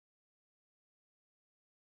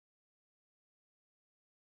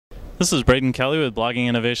This is Braden Kelly with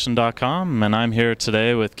blogginginnovation.com, and I'm here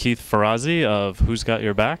today with Keith Ferrazzi of Who's Got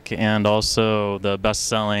Your Back and also the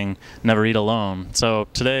best-selling Never Eat Alone. So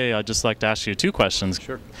today I'd just like to ask you two questions.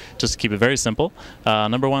 Sure. Just to keep it very simple.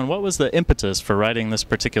 Number one, what was the impetus for writing this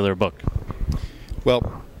particular book?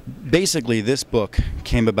 Well, basically this book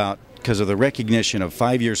came about because of the recognition of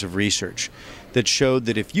 5 years of research that showed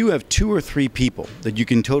that if you have 2 or 3 people that you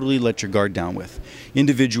can totally let your guard down with,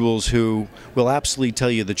 individuals who will absolutely tell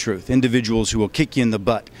you the truth, individuals who will kick you in the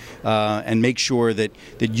butt and make sure that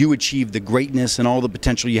you achieve the greatness and all the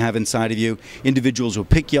potential you have inside of you, individuals who will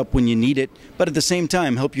pick you up when you need it, but at the same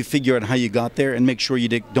time help you figure out how you got there and make sure you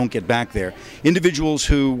don't get back there, individuals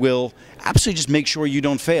who will absolutely just make sure you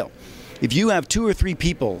don't fail. If you have 2 or 3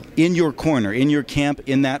 people in your corner, in your camp,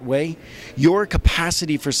 in that way, your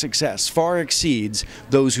capacity for success far exceeds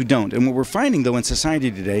those who don't. And what we're finding, though, in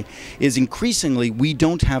society today is increasingly we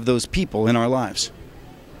don't have those people in our lives.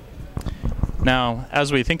 Now,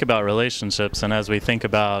 as we think about relationships and as we think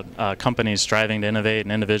about companies striving to innovate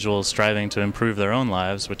and individuals striving to improve their own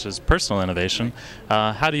lives, which is personal innovation,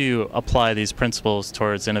 how do you apply these principles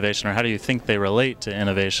towards innovation, or how do you think they relate to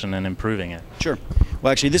innovation and improving it? Sure.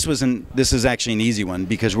 Well, actually, this is actually an easy one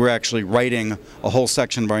because we're actually writing a whole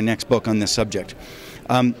section of our next book on this subject.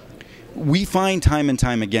 We find time and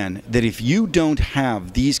time again that if you don't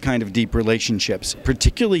have these kind of deep relationships,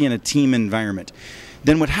 particularly in a team environment,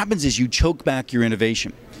 then what happens is you choke back your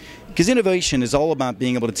innovation. Because innovation is all about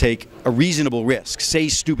being able to take a reasonable risk, say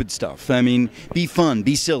stupid stuff. I mean, be fun,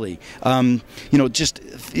 be silly. Just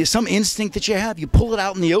some instinct that you have, you pull it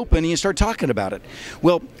out in the open and you start talking about it.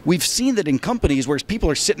 Well, we've seen that in companies where people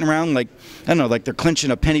are sitting around like, I don't know, like they're clenching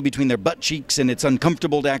a penny between their butt cheeks and it's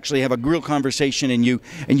uncomfortable to actually have a real conversation and you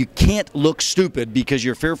can't look stupid because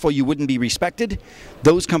you're fearful you wouldn't be respected.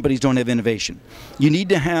 Those companies don't have innovation. You need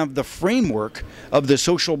to have the framework of the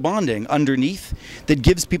social bonding underneath that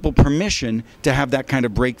gives people permission to have that kind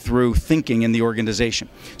of breakthrough thinking in the organization.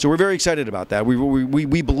 So we're very excited about that.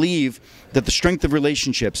 We believe that the strength of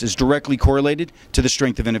relationships is directly correlated to the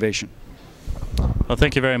strength of innovation. Well,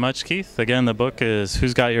 thank you very much, Keith. Again, the book is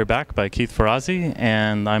Who's Got Your Back by Keith Ferrazzi,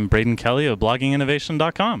 and I'm Braden Kelly of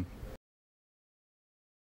blogginginnovation.com.